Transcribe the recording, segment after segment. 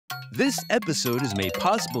This episode is made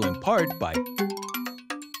possible in part by...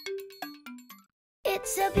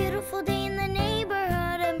 It's a beautiful day in the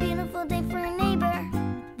neighborhood, a beautiful day for a neighbor.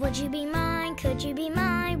 Would you be mine? Could you be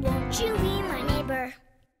mine? Won't you be my neighbor?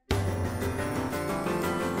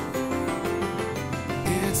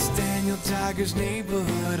 It's Daniel Tiger's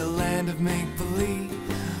neighborhood, a land of make-believe.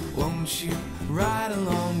 Won't you ride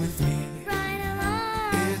along with me? Ride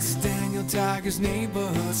along. It's Daniel Tiger's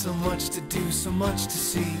neighborhood, so much to do, so much to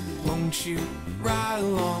see. Won't you ride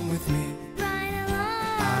along with me? Ride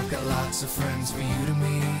along. I've got lots of friends for you to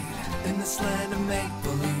meet in this land of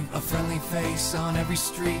make-believe. A friendly face on every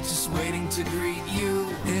street just waiting to greet you.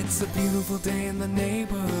 It's a beautiful day in the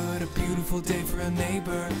neighborhood, a beautiful day for a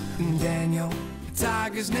neighbor. Daniel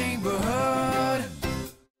Tiger's neighborhood.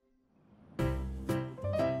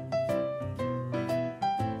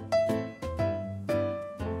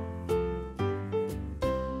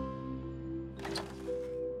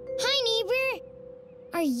 Hi, neighbor.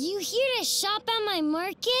 Are you here to shop at my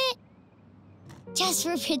market? Just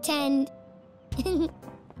for pretend.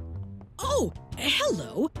 Oh,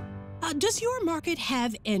 hello. Does your market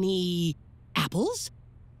have any apples?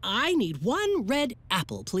 I need one red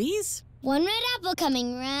apple, please. One red apple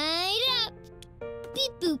coming right up.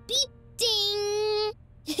 Beep, boop, beep, ding.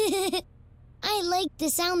 I like the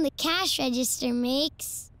sound the cash register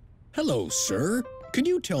makes. Hello, sir. Can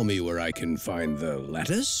you tell me where I can find the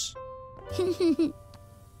lettuce?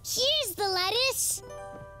 Here's the lettuce.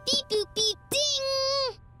 Beep, boop, beep,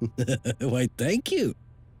 ding. Why, thank you.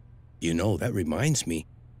 You know, that reminds me.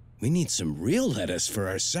 We need some real lettuce for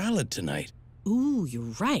our salad tonight. Ooh,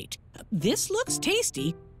 you're right. This looks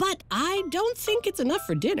tasty, but I don't think it's enough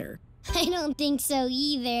for dinner. I don't think so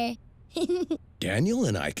either. Daniel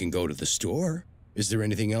and I can go to the store. Is there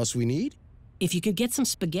anything else we need? If you could get some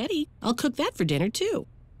spaghetti, I'll cook that for dinner, too.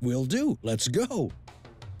 Will do. Let's go.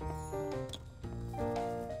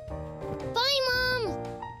 Bye, Mom.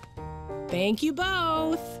 Thank you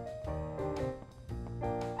both.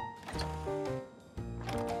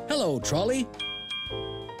 Hello, trolley.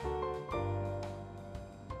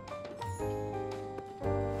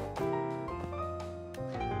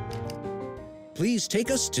 Please take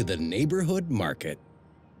us to the neighborhood market.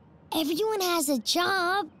 Everyone has a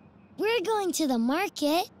job. We're going to the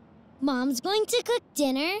market. Mom's going to cook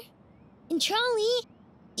dinner. And Trolley,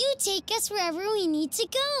 you take us wherever we need to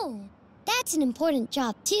go. That's an important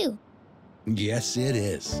job, too. Yes, it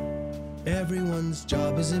is. Everyone's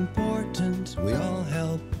job is important. We all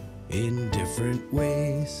help in different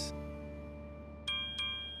ways.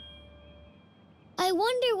 I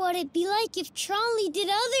wonder what it'd be like if Trolley did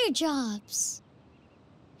other jobs.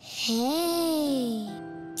 Hey,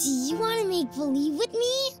 do you want to make believe with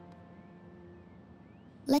me?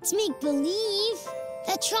 Let's make believe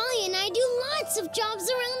that Trolley and I do lots of jobs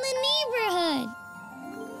around the neighborhood.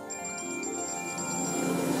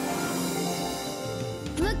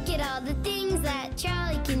 Look at all the things that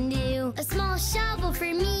Trolley can do. A small shovel for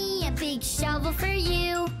me, a big shovel for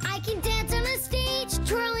you. I can dance on a stage,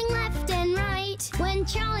 twirling left and right. When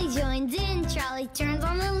Trolley joins in, Trolley turns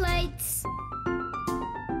on the lights.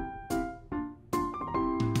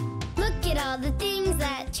 Look at all the things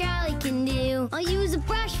that Trolley can do. I'll use a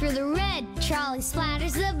brush for the red, Trolley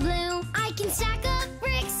splatters the blue. I can stack up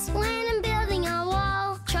bricks when I'm building a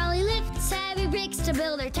wall. Trolley lifts heavy bricks to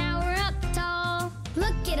build our tower up tall.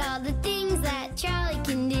 Look at all the things that Trolley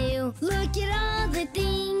can do. Look at all the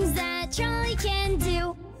things that Trolley can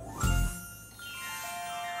do.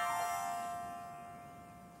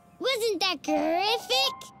 Wasn't that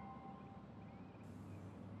terrific?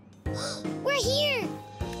 We're here!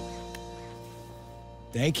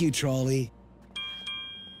 Thank you, trolley.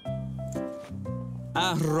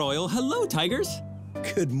 Royal hello, Tigers.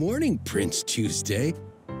 Good morning, Prince Tuesday.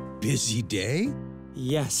 Busy day?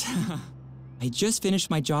 Yes. I just finished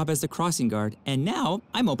my job as the crossing guard, and now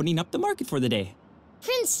I'm opening up the market for the day.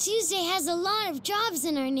 Prince Tuesday has a lot of jobs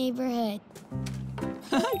in our neighborhood.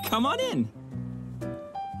 Come on in.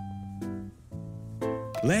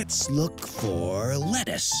 Let's look for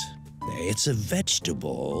lettuce. It's a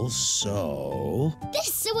vegetable, so...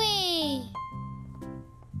 This way!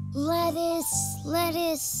 Lettuce,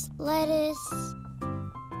 lettuce, lettuce.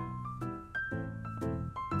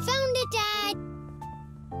 Found it, Dad!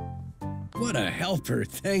 What a helper.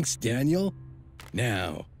 Thanks, Daniel.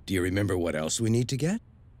 Now, do you remember what else we need to get?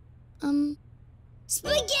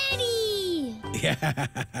 Spaghetti! Yeah,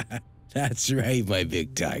 that's right, my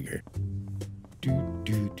big tiger.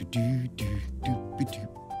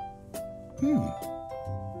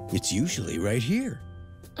 It's usually right here.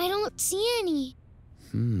 I don't see any.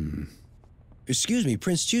 Excuse me,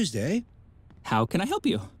 Prince Tuesday. How can I help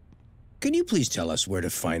you? can you please tell us where to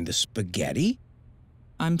find the spaghetti?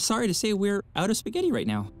 I'm sorry to say we're out of spaghetti right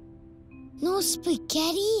now. No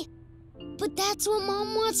spaghetti? But that's what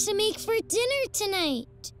Mom wants to make for dinner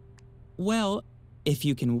tonight. Well, if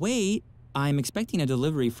you can wait, I'm expecting a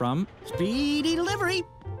delivery from... Speedy delivery.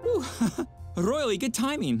 Whew, royally good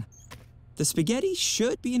timing. The spaghetti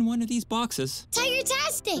should be in one of these boxes.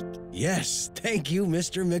 Tiger-tastic! Yes, thank you,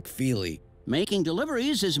 Mr. McFeely. Making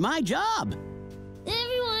deliveries is my job.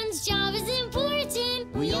 Everyone's job is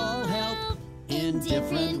important. We all help in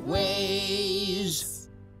different ways.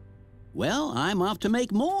 Well, I'm off to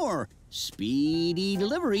make more speedy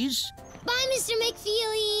deliveries. Bye, Mr.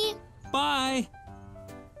 McFeely. Bye!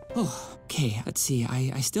 Oh, okay, let's see.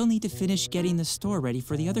 I still need to finish getting the store ready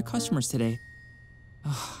for the other customers today.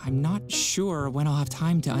 Oh, I'm not sure when I'll have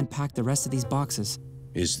time to unpack the rest of these boxes.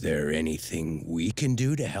 Is there anything we can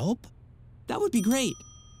do to help? That would be great.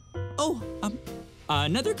 Oh,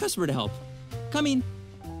 another customer to help. Coming.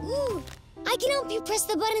 Ooh, I can help you press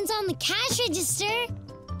the buttons on the cash register.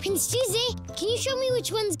 Prince Tuesday, can you show me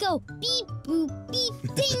which ones go beep, boop, beep,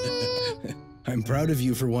 ding? I'm proud of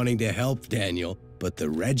you for wanting to help, Daniel, but the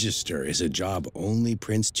register is a job only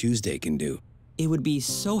Prince Tuesday can do. It would be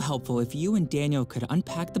so helpful if you and Daniel could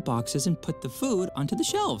unpack the boxes and put the food onto the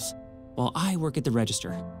shelves while I work at the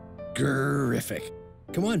register. Terrific.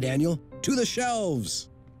 Come on, Daniel, to the shelves.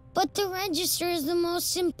 But the register is the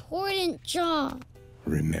most important job.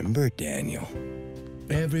 Remember, Daniel,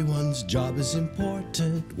 everyone's job is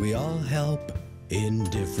important. We all help in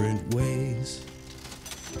different ways.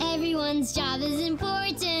 Everyone's job is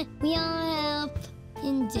important. We all help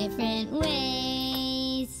in different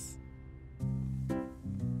ways.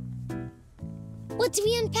 What do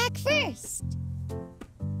we unpack first?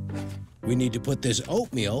 We need to put this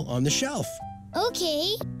oatmeal on the shelf.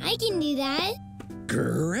 Okay, I can do that.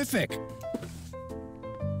 Terrific.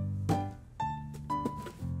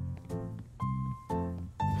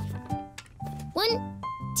 One,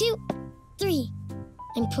 two, three.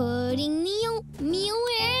 I'm putting the oatmeal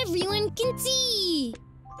where everyone can see.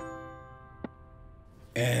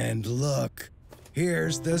 And look,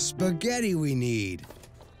 here's the spaghetti we need.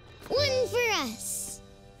 One for us.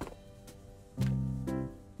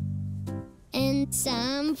 And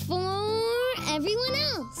some for everyone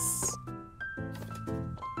else.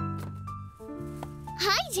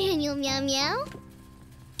 Hi, Daniel Meow Meow.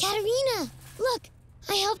 Katerina, look,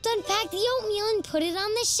 I helped unpack the oatmeal and put it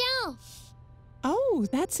on the shelf. Oh,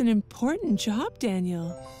 that's an important job,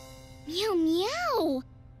 Daniel. Meow Meow.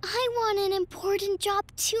 I want an important job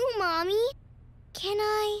too, Mommy. Can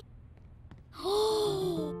I?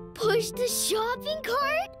 Oh, push the shopping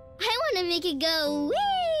cart? I want to make it go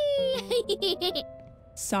whee!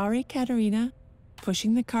 Sorry, Katerina.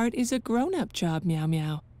 Pushing the cart is a grown-up job, Meow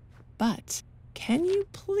Meow. But can you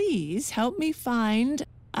please help me find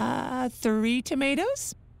 3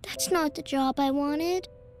 tomatoes? That's not the job I wanted.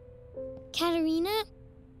 Katerina,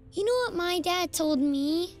 you know what my dad told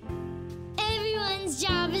me? Everyone's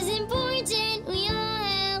job is important. We all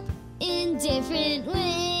help in different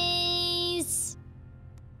ways.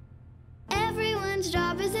 Everyone's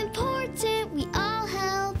job is important. We all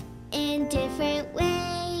help in different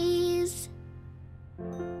ways.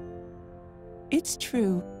 It's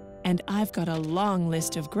true, and I've got a long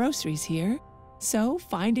list of groceries here, so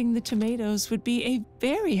finding the tomatoes would be a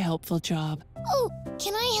very helpful job. Oh,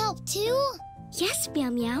 can I help too? Yes, Meow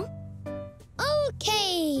Meow.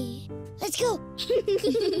 Okay, let's go.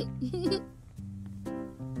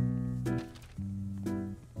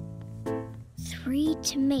 3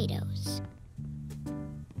 tomatoes.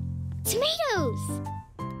 Tomatoes!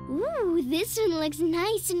 Ooh, this one looks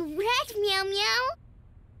nice and red, Meow Meow.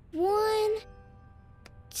 1,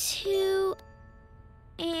 2,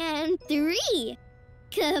 and 3.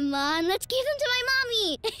 Come on, let's give them to my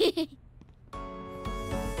mommy.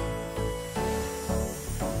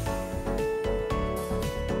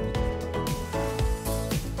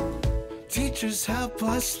 Teachers help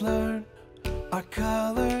us learn our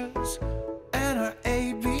colors and our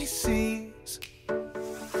ABCs.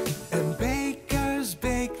 And bakers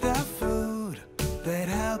bake the food that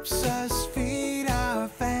helps us feed our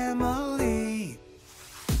family.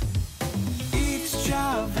 Each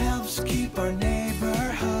job helps keep our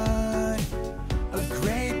neighborhood a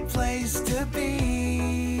great place to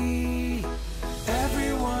be.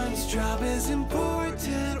 Everyone's job is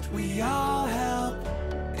important. We all help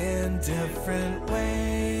in different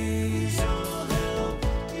ways.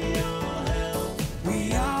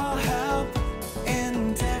 We all help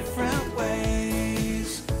in different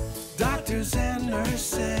ways. Doctors and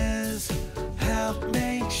nurses help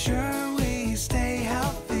make sure we stay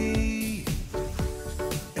healthy.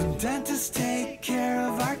 And Dentists take care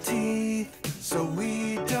of our teeth so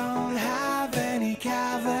we don't have any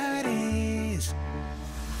cavities.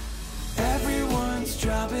 Everyone's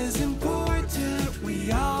job is important.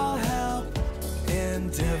 We all help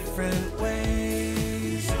in different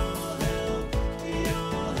ways.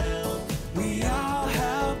 We all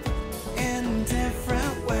help in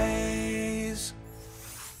different ways.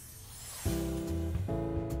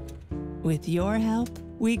 With your help,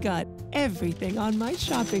 we got everything on my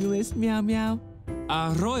shopping list, Meow Meow.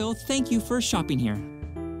 Royal, thank you for shopping here.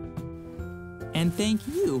 And thank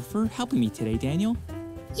you for helping me today, Daniel.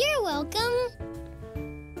 You're welcome.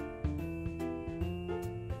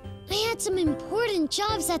 I had some important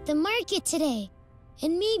jobs at the market today.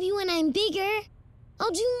 And maybe when I'm bigger,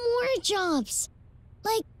 I'll do more jobs.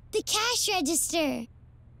 Like the cash register.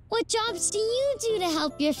 What jobs do you do to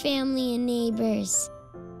help your family and neighbors?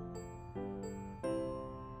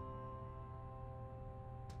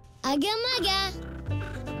 Ugga mugga.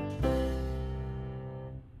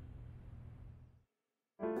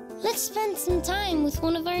 Let's spend some time with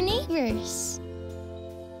one of our neighbors.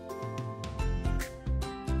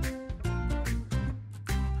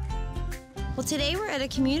 Well, today we're at a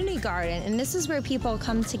community garden, and this is where people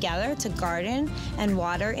come together to garden and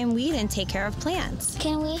water and weed and take care of plants.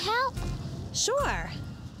 Can we help? Sure.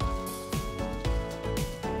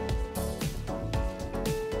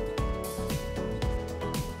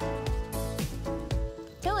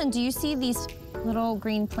 Dylan, do you see these little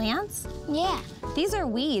green plants? Yeah. These are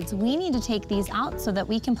weeds. We need to take these out so that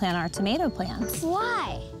we can plant our tomato plants.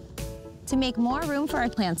 Why? To make more room for our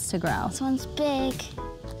plants to grow. This one's big.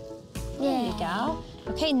 There you go.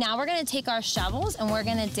 Okay, now we're gonna take our shovels and we're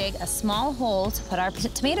gonna dig a small hole to put our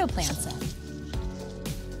tomato plants in.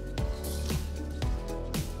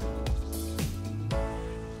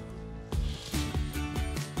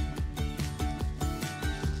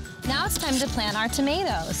 Now it's time to plant our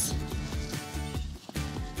tomatoes.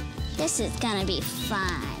 This is gonna be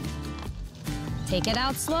fun. Take it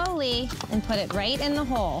out slowly and put it right in the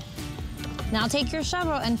hole. Now take your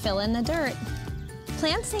shovel and fill in the dirt.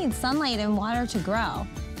 Plants need sunlight and water to grow.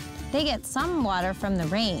 They get some water from the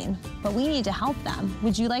rain, but we need to help them.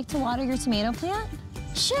 Would you like to water your tomato plant?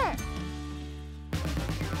 Sure.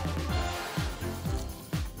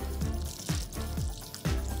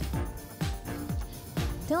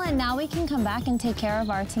 Dylan, now we can come back and take care of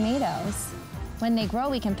our tomatoes. When they grow,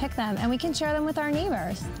 we can pick them and we can share them with our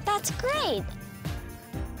neighbors. That's great.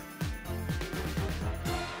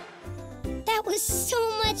 That was so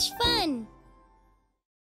much fun.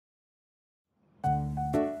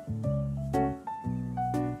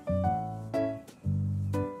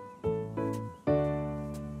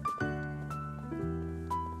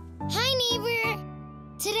 Hi, neighbor.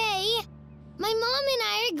 Today, my mom and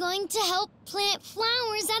I are going to help plant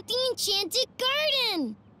flowers at the Enchanted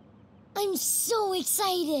Garden. I'm so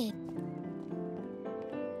excited.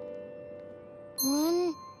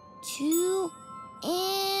 1, 2,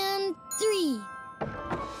 and 3.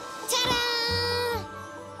 Ta-da!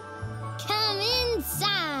 Come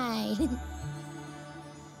inside.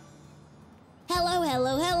 Hello,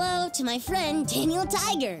 hello, hello to my friend Daniel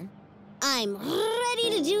Tiger. I'm ready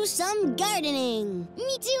to do some gardening.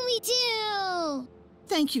 Me too, me too.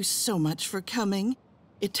 Thank you so much for coming.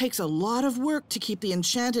 It takes a lot of work to keep the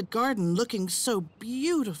Enchanted Garden looking so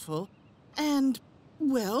beautiful and,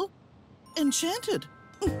 well, enchanted.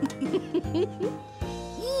 Ooh,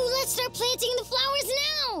 let's start planting the flowers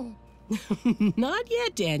now. Not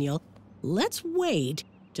yet, Daniel. Let's wait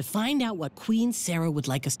to find out what Queen Sarah would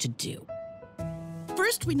like us to do.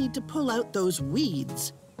 First, we need to pull out those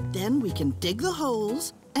weeds. Then we can dig the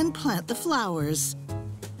holes and plant the flowers.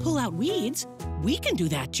 Pull out weeds? We can do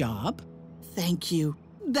that job. Thank you.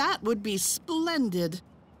 That would be splendid.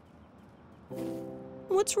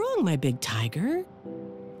 What's wrong, my big tiger?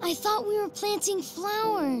 I thought we were planting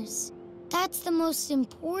flowers. That's the most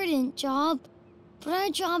important job. But our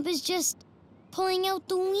job is just pulling out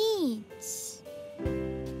the weeds.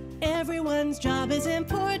 Everyone's job is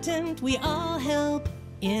important. We all help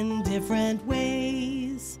in different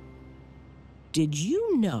ways. Did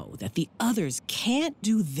you know that the others can't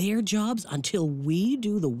do their jobs until we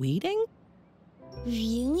do the weeding?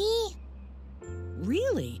 Really?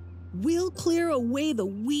 Really? We'll clear away the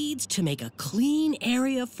weeds to make a clean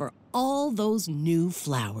area for all those new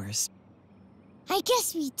flowers. I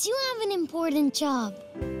guess we do have an important job.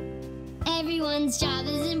 Everyone's job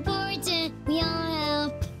is important. We all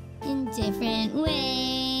help in different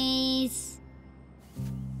ways.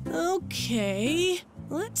 Okay,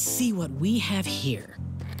 let's see what we have here.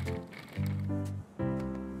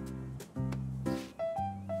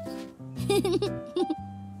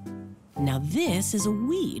 Now this is a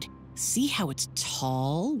weed. See how it's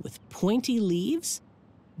tall with pointy leaves?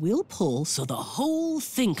 We'll pull so the whole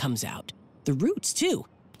thing comes out. The roots, too,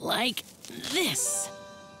 like this.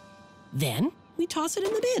 Then we toss it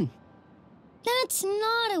in the bin. That's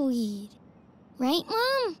not a weed. Right,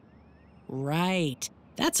 Mom? Right.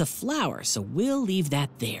 That's a flower, so we'll leave that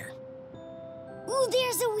there. Ooh,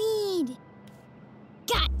 there's a weed.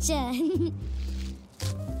 Gotcha.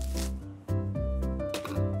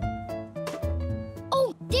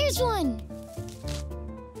 Oh, there's one.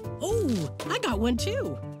 Oh, I got one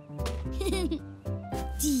too.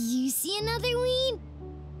 Do you see another weed?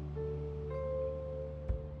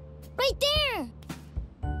 Right there.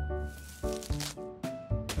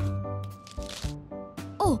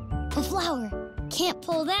 Oh, a flower. Can't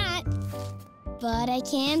pull that, but I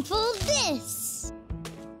can pull this.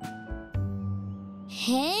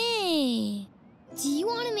 Hey, do you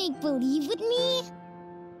want to make believe with me?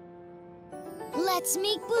 Let's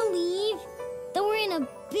make believe that we're in a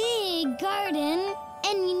big garden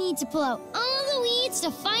and we need to pull out all the weeds to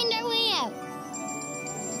find our way out.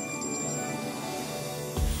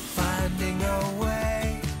 Finding a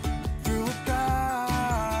way through a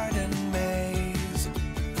garden maze.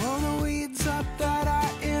 Pull the weeds up that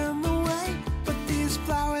are in the way, but these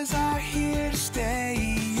flowers are here to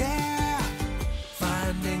stay, yeah.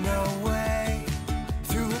 Finding a way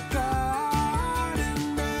through a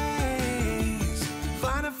garden maze.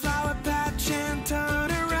 Find a flower patch and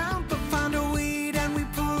turn around, but find a weed and we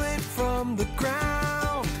pull it from the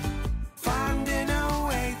ground. Finding a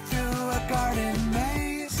way through a garden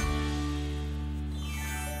maze.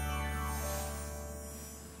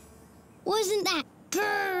 Wasn't that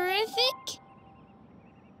terrific?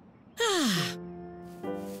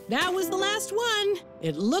 That was the last one.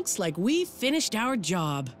 It looks like we finished our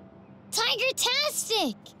job.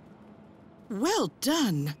 Tiger-tastic! Well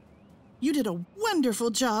done. You did a wonderful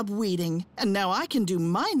job weeding, and now I can do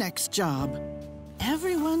my next job.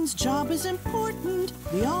 Everyone's job is important.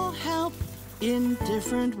 We all help in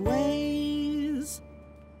different ways.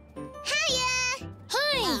 Hiya!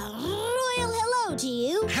 Hi! Royal hello to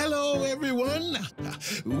you. Hello, everyone.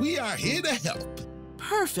 We are here to help.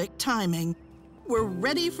 Perfect timing. We're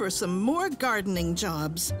ready for some more gardening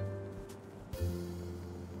jobs.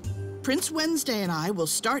 Prince Wednesday and I will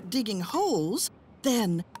start digging holes.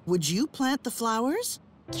 Then, would you plant the flowers?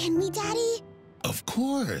 Can we, Daddy? Of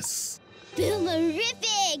course.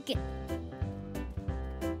 Boomerific!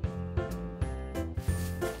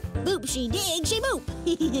 Boop, she dig, she boop.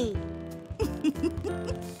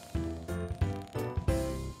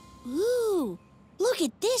 Ooh, look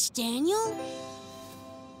at this, Daniel.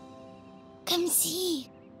 Come see.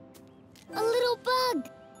 A little bug.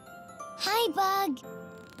 Hi, bug.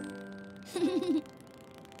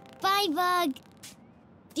 Bye, bug.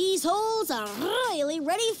 These holes are really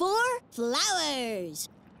ready for flowers.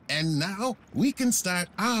 And now we can start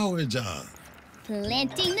our job.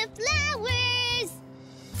 Planting the flowers.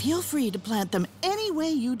 Feel free to plant them any way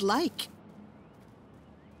you'd like.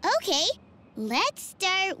 Okay, let's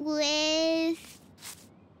start with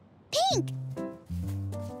pink.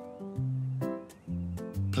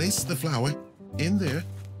 Place the flower in there,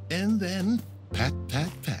 and then pat, pat,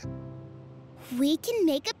 pat. We can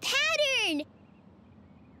make a pattern.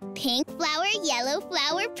 Pink flower, yellow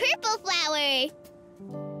flower, purple flower.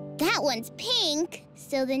 That one's pink,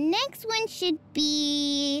 so the next one should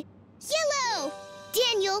be yellow.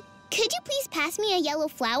 Daniel, could you please pass me a yellow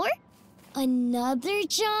flower? Another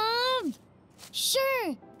job?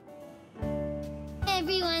 Sure.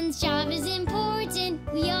 Everyone's job is important.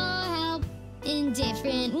 We all help in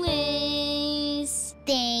different ways.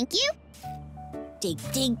 Thank you. Dig,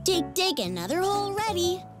 dig, dig, dig, another hole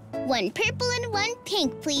ready. One purple and one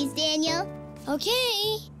pink, please, Daniel.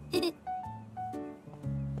 Okay.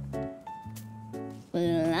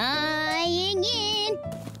 Flying in.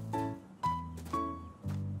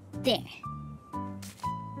 There.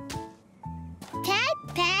 Pat,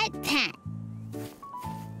 pat, pat.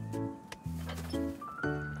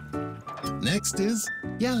 Next is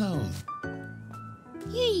yellow.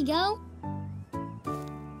 Here you go.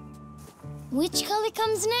 Which color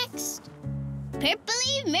comes next?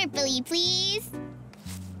 Purpley, murpley, please.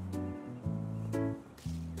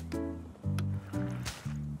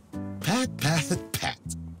 Pat, pat, pat.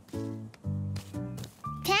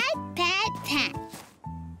 Pat, pat, pat.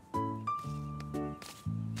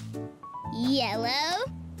 Yellow.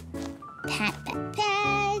 Pat, pat,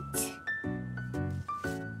 pat.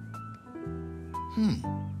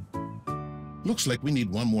 Looks like we need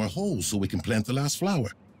one more hole so we can plant the last flower.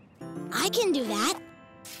 I can do that.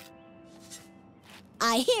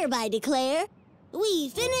 I hereby declare We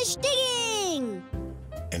finished digging!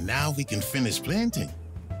 And now we can finish planting.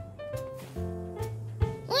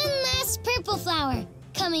 One last purple flower,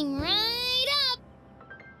 coming right up.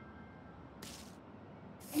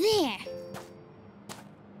 There.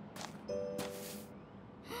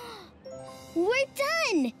 We're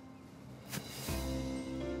done!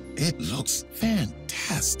 It looks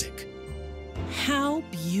fantastic. How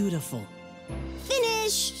beautiful.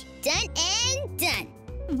 Finished! Done and done.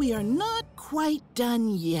 We are not quite done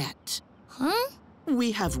yet. Huh?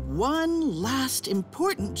 We have one last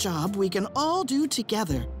important job we can all do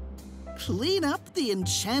together. Clean up the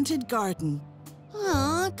enchanted garden.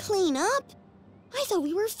 Aw, clean up? I thought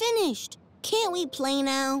we were finished. Can't we play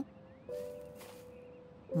now?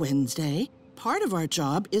 Wednesday, part of our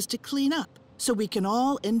job is to clean up so we can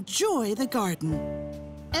all enjoy the garden.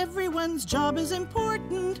 Everyone's job is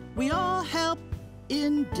important. We all help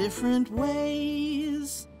in different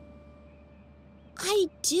ways. I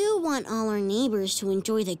do want all our neighbors to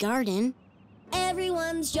enjoy the garden.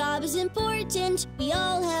 Everyone's job is important. We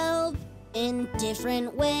all help in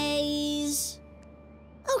different ways.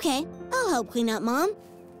 Okay, I'll help clean up, Mom.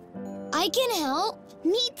 I can help.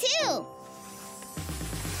 Me too.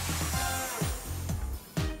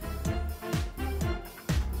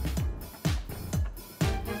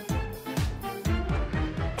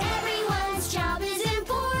 Everyone's job is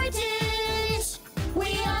important.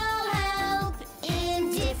 We all help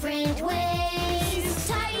in different ways.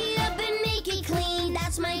 Tidy up and make it clean.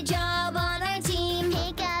 That's my job on our team.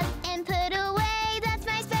 Pick up and put away. That's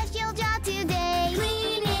my special job today.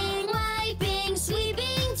 Cleaning, wiping,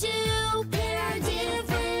 sweeping too. There are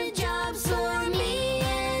different jobs for me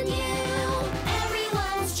and you.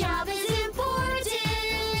 Everyone's job is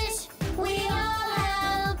important. We all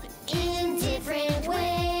help in different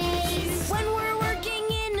ways. When we're working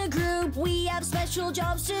in a group, we have special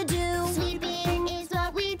jobs to do. Sweeping is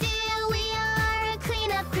what we do. We are a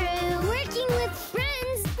cleanup crew. Working with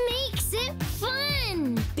friends makes it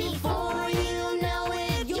fun. Before you know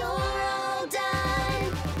it, you're all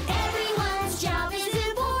done. Everyone's job is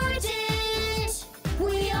important.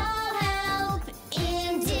 We all help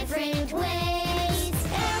in different ways.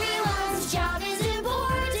 Everyone's job is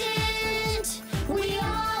important. We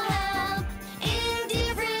all help in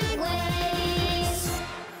different ways.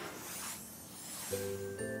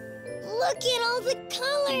 Look at all the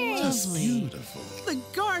colors. Beautiful. The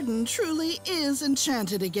garden truly is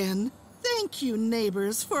enchanted again. Thank you,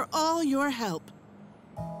 neighbors, for all your help.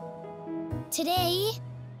 Today,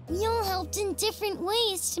 we all helped in different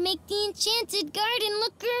ways to make the enchanted garden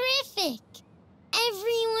look terrific.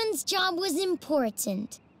 Everyone's job was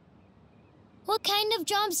important. What kind of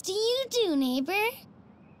jobs do you do, neighbor?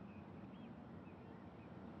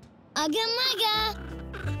 Ugga mugga!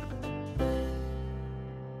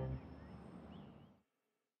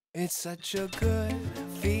 It's such a good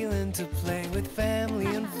feeling to play with family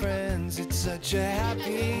and friends. It's such a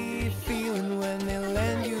happy feeling when they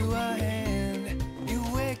lend you a hand. You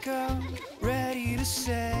wake up ready to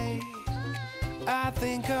say, I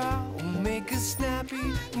think I'll make a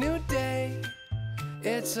snappy new day.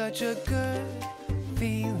 It's such a good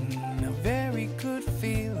feeling, a very good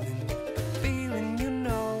feeling, feeling you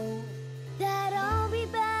know That I'll be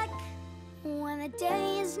back when the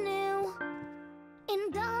day is new.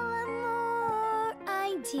 And I'll have more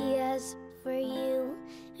ideas for you.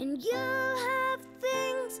 And you'll have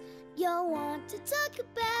things you'll want to talk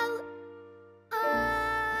about.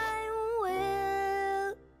 I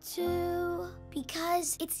will too.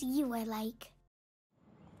 Because it's you I like.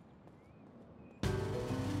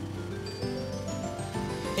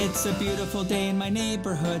 It's a beautiful day in my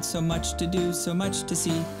neighborhood, so much to do, so much to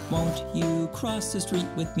see. Won't you cross the street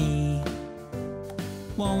with me?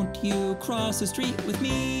 Won't you cross the street with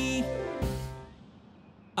me?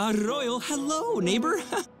 Arroyo, hello, neighbor.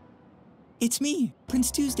 It's me, Prince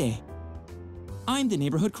Tuesday. I'm the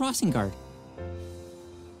neighborhood crossing guard.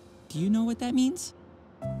 Do you know what that means?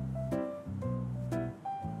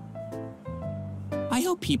 I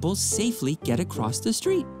help people safely get across the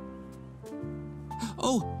street.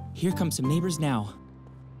 Oh, here come some neighbors now.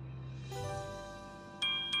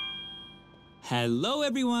 Hello,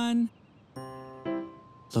 everyone.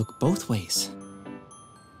 Look both ways.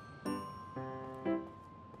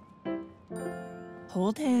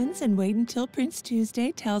 Hold hands and wait until Prince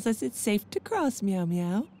Tuesday tells us it's safe to cross, Meow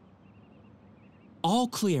Meow. All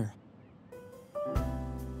clear.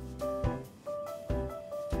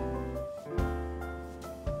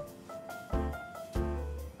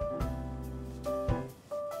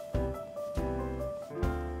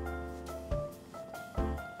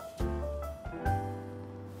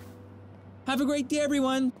 Have a great day,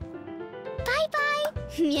 everyone. Bye-bye.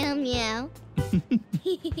 Meow meow.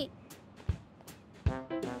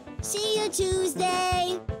 See you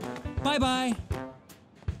Tuesday. Bye-bye.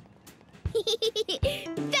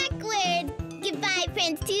 Backward. Goodbye,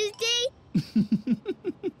 Prince Tuesday.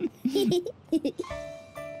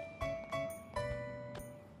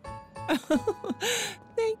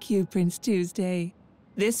 Thank you, Prince Tuesday.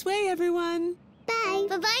 This way, everyone. Bye.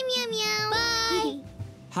 Bye-bye, meow meow. Bye.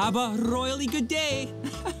 Have a royally good day.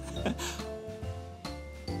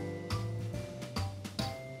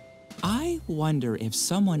 I wonder if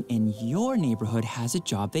someone in your neighborhood has a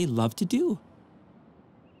job they love to do.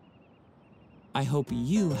 I hope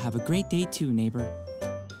you have a great day too, neighbor.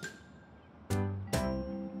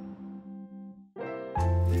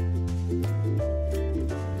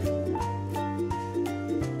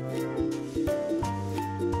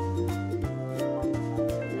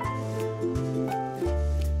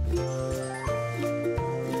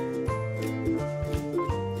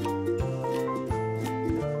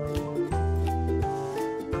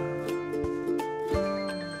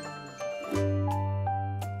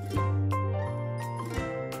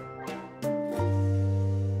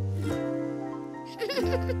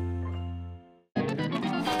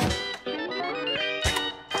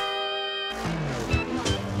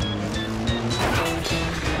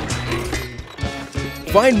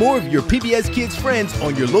 Find more of your PBS Kids friends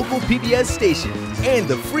on your local PBS station and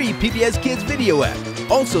the free PBS Kids video app.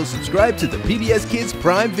 Also subscribe to the PBS Kids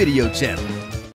Prime Video channel.